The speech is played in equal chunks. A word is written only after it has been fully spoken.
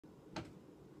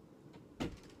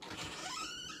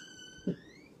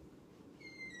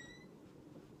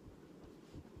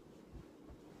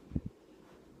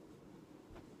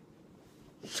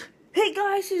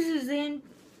guys, this is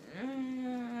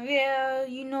yeah,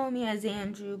 you know me as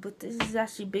Andrew, but this is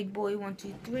actually Big Boy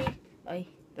 123.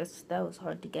 That was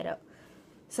hard to get out.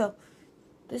 So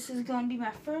this is gonna be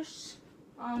my first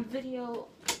video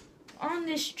on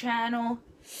this channel.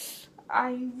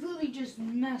 I really just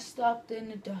messed up the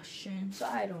introduction, so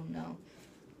I don't know.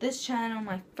 This channel,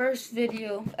 my first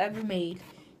video ever made.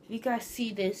 If you guys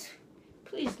see this,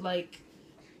 please like,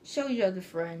 show your other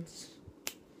friends.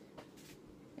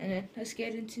 And then let's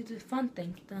get into the fun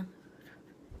thing.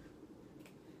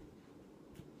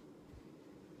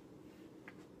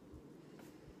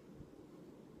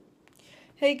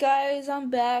 Hey guys, I'm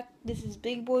back. This is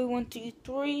Big Boy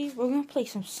 123. We're gonna play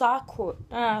some soccer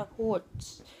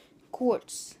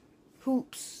courts,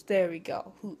 hoops. There we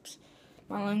go, hoops.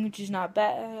 My language is not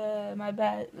bad.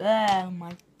 Oh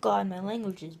my God, my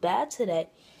language is bad today.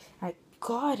 I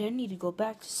need to go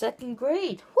back to second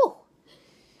grade. Whew.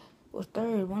 Or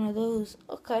third, one of those.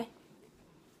 Okay.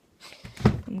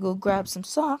 I'm gonna go grab some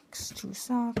socks, 2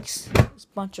 socks. Let's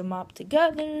bunch them up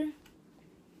together.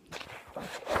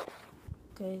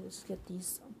 Okay, let's get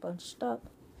these bunched up.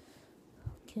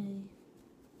 Okay,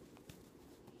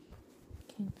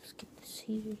 let's get this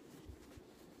here.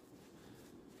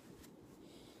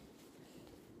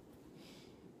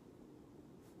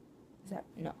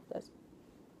 That's.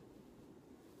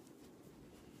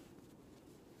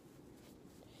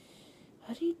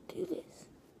 How do you do this?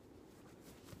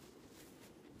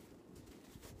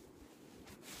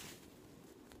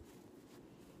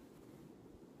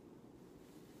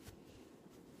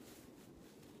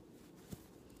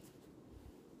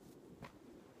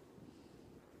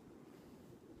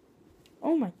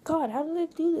 Oh my God, how did I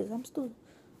do this?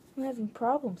 I'm having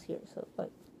problems here. So,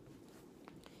 like,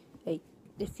 hey,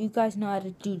 if you guys know how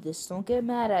to do this, don't get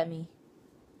mad at me.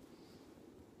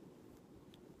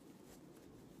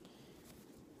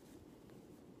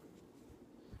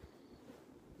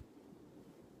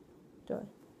 Sorry.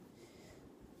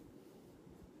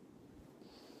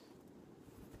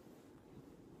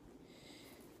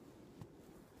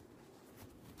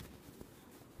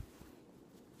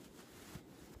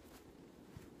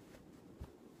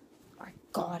 I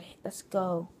got it. Let's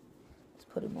go. Let's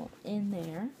put them all in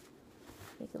there.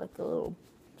 Make it like a little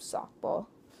softball.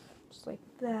 Just like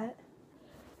that.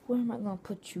 Where am I going to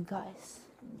put you guys?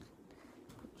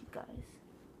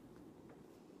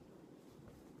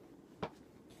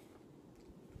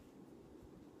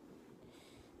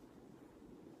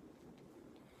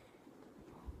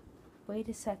 Wait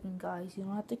a second, guys. You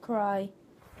don't have to cry.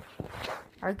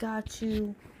 I got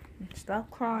you.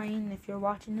 Stop crying if you're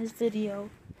watching this video.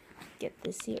 Get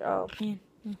this here. Oh, man.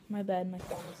 My bad. My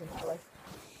phone is in my life.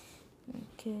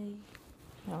 Okay.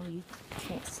 No, you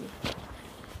can't see.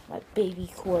 My baby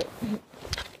court.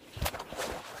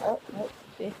 Oh,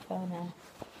 it fell now.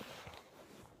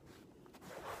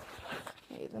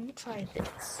 Hey, let me try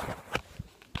this.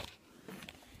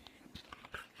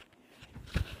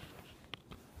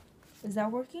 Is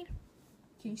that working?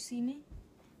 Can you see me?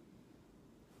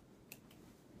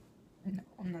 No,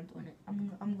 I'm not doing it.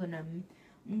 I'm gonna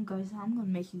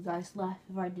make you guys laugh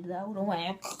if I did that.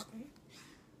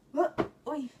 What?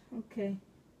 Oi, okay.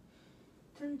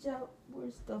 Turns out,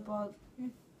 where's the ball?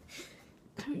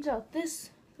 Turns out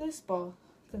this ball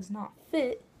does not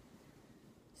fit.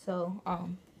 So,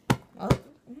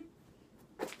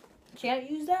 can't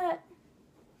use that.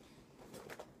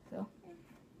 So,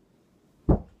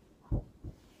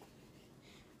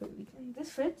 this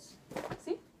fits.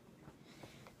 See?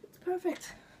 It's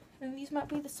perfect. And these might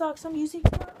be the socks I'm using.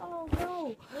 Oh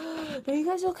no! Are you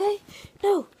guys okay?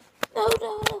 No!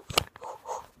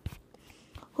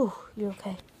 Oh, you're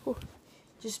okay. Ooh.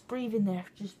 Just breathe in there.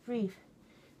 Just breathe.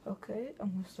 Okay,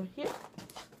 I'm gonna start here.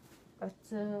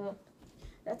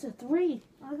 That's a 3.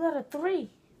 I got a 3.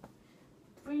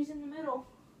 3's in the middle.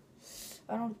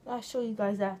 I'll show you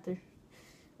guys after.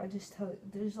 I just tell you,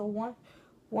 there's a 1.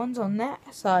 1's on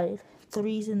that side.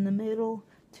 3's in the middle.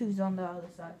 2's on the other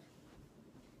side.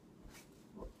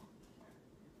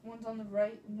 1's on the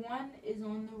right. 1 is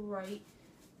on the right.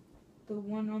 The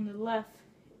one on the left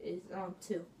is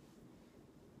 2.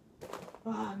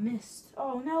 Oh, I missed.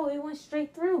 Oh no, it went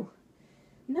straight through.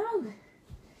 No.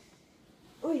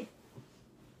 Wait.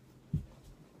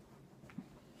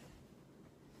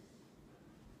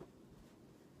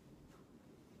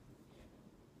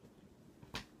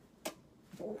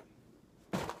 Oh.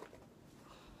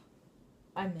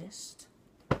 I missed.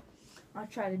 I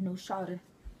tried a no-shotter.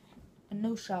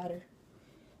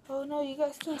 Oh no, you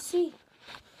guys can't see.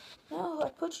 No, I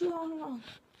put you on wrong.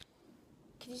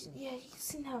 Yeah, you can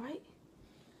see now, right?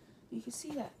 You can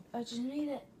see that. I just made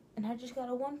it, and I just got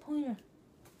a 1-pointer.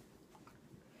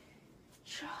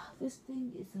 This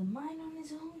thing is a mind on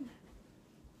its own.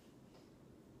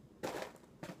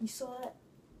 You saw that?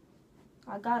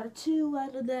 I got a 2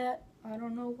 out of that. I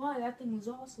don't know why. That thing was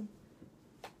awesome.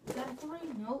 Is that a 3?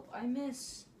 Nope, I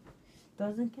missed.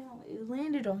 Doesn't count. It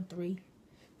landed on 3,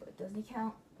 but it doesn't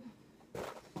count.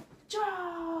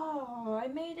 I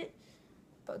made it,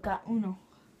 but got Uno.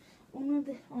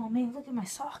 Oh man, look at my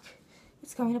sock.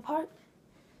 It's coming apart.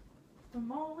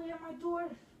 From all the way at my door.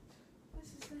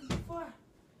 This is going far.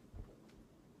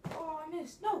 Oh, I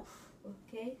missed. No.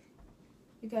 Okay.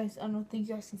 You guys, I don't think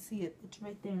you guys can see it. It's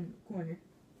right there in the corner.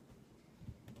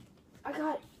 I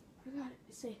got it.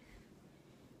 It's safe.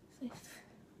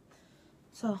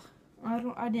 So, I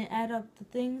didn't add up the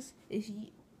things. If you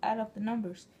add up the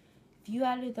numbers, if you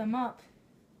added them up,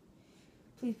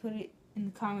 please put it in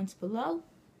the comments below.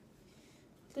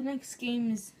 The next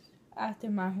game is after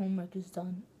my homework is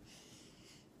done.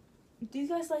 Do you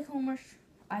guys like homework?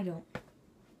 I don't.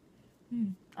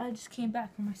 I just came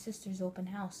back from my sister's open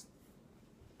house.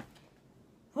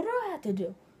 What do I have to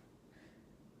do?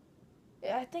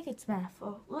 I think it's math.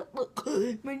 Oh, look,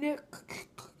 my neck.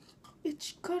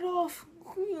 It's cut off.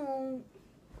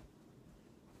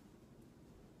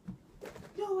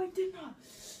 No, I did not.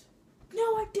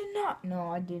 No,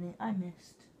 I didn't. I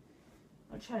missed.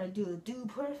 I'll try to do the dude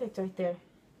perfect right there.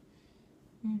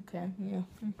 Okay, yeah.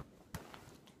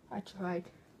 I tried.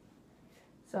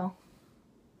 So.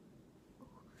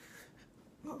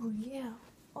 Oh, yeah.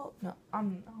 Oh, no,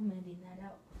 I'm editing that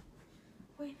out.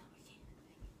 Wait, no, I can't.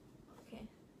 Okay.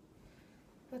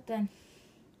 But then,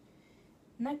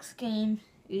 next game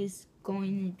is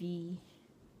going to be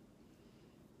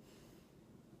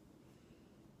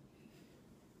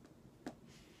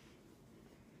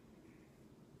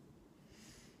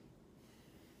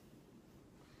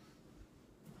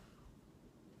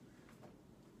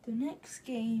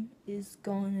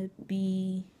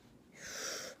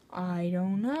I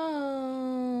don't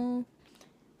know.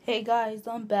 Hey guys,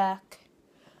 I'm back.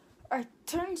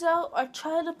 Turns out I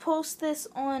tried to post this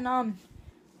on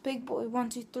Big Boy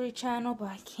 123 channel, but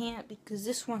I can't because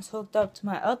this one's hooked up to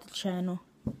my other channel.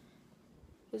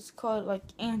 It's called like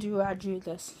Andrew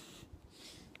Rodriguez.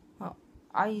 Well,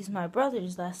 I use my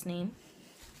brother's last name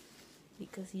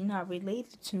because he's not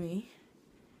related to me.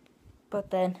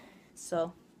 But then,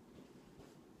 so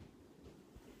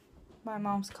my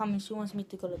mom's coming. She wants me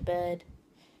to go to bed.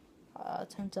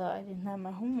 Turns out I didn't have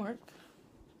my homework.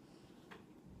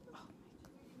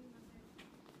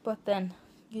 But then,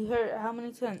 you heard how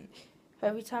many times?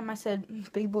 Every time I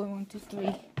said Big Boy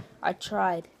 123, I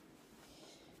tried.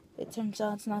 It turns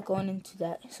out it's not going into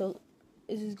that. So,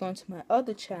 this is going to my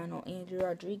other channel, Andrew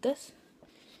Rodriguez.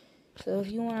 So,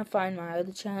 if you want to find my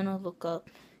other channel, look up.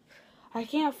 I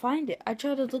can't find it. I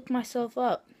tried to look myself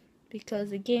up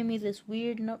because it gave me this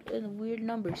weird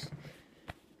numbers.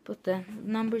 But the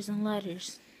numbers and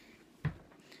letters.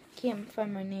 Can't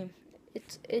find my name.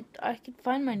 I can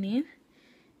find my name,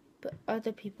 but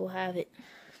other people have it.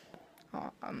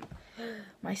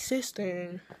 My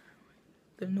sister,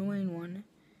 the annoying one,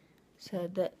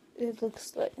 said that it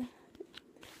looks like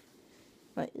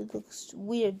it looks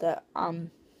weird that I'm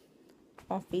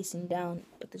facing down,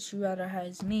 but that she rather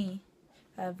have me,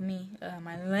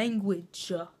 my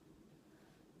language.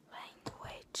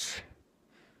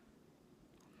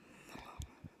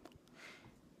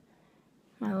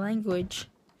 My language.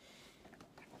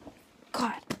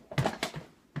 God.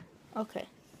 Okay.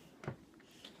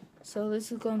 So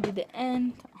this is going to be the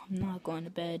end. I'm not going to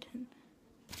bed.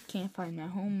 Can't find my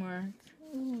homework.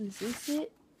 Ooh, is this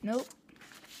it? Nope.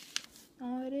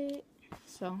 Not it.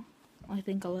 So, I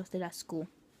think I left it at school.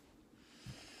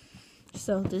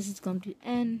 So, this is going to be the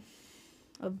end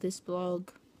of this vlog.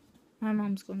 My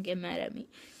mom's going to get mad at me.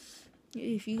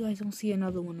 If you guys don't see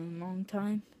another one in a long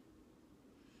time,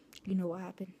 you know what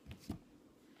happened.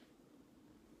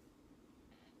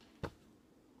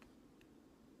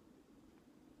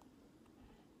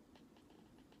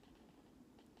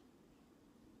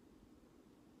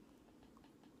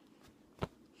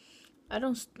 I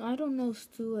don't know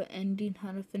Stuart ending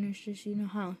how to finish this. You know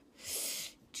how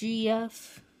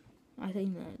GF, I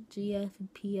think that GF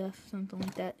and PF, something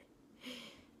like that.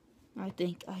 I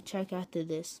think I check after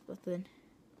this, but then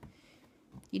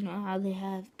you know how they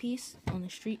have peace on the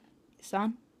street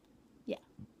sign? Yeah.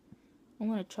 I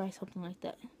want to try something like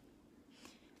that.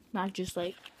 Not just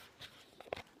like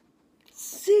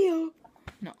see ya.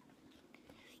 No.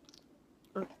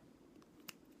 Or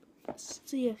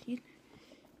see ya.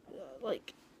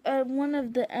 Like at one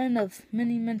of the end of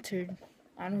Mini Mentored.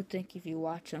 I don't think if you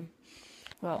watch them.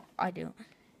 Well, I do.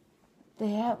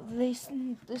 They have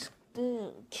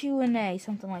the Q&A,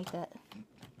 something like that.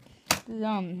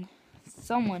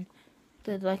 someone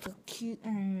did like a cute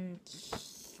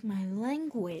my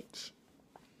language.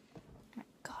 My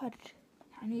God,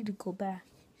 I need to go back.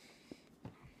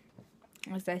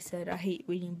 As I said, I hate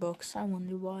reading books. I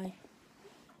wonder why.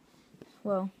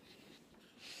 Well,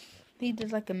 he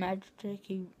did like a magic trick.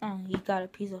 He got a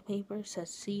piece of paper, says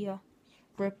 "see ya,"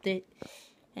 ripped it,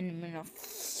 and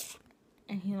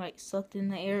he like sucked in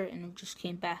the air, and it just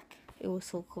came back. It was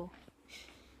so cool.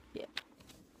 Yeah.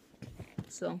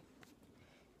 So,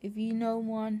 if you know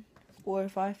one, or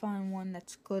if I find one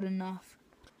that's good enough,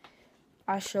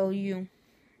 I'll show you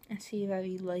and see if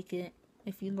you like it.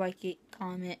 If you like it,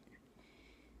 comment.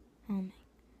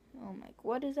 Oh my,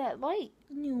 what is that light?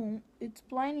 No, it's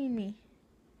blinding me.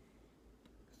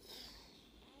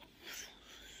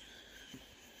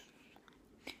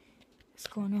 It's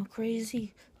going all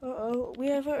crazy. Uh-oh, we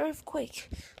have an earthquake.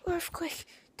 Earthquake,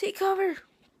 take cover.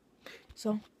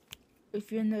 So, if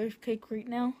you're in the earthquake right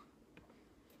now,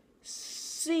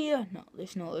 see ya. No,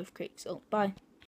 there's no earthquake, so bye.